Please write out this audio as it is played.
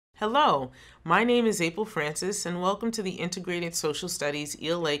Hello, my name is April Francis and welcome to the Integrated Social Studies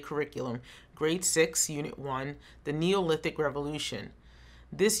ELA curriculum, Grade 6, Unit 1, The Neolithic Revolution.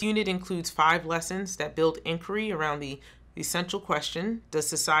 This unit includes 5 lessons that build inquiry around the essential question, does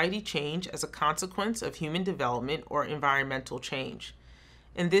society change as a consequence of human development or environmental change?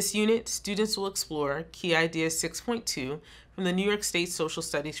 In this unit, students will explore Key Idea 6.2 from the New York State Social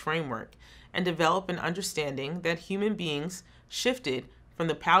Studies Framework and develop an understanding that human beings shifted from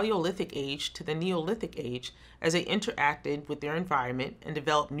the Paleolithic age to the Neolithic age as they interacted with their environment and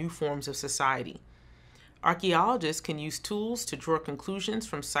developed new forms of society. Archaeologists can use tools to draw conclusions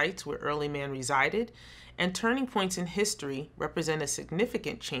from sites where early man resided, and turning points in history represent a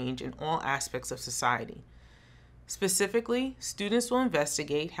significant change in all aspects of society. Specifically, students will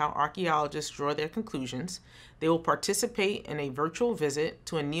investigate how archaeologists draw their conclusions. They will participate in a virtual visit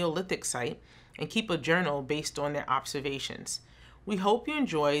to a Neolithic site and keep a journal based on their observations. We hope you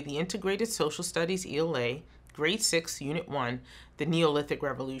enjoy the Integrated Social Studies ELA, Grade 6, Unit 1, The Neolithic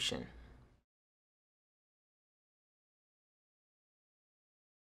Revolution.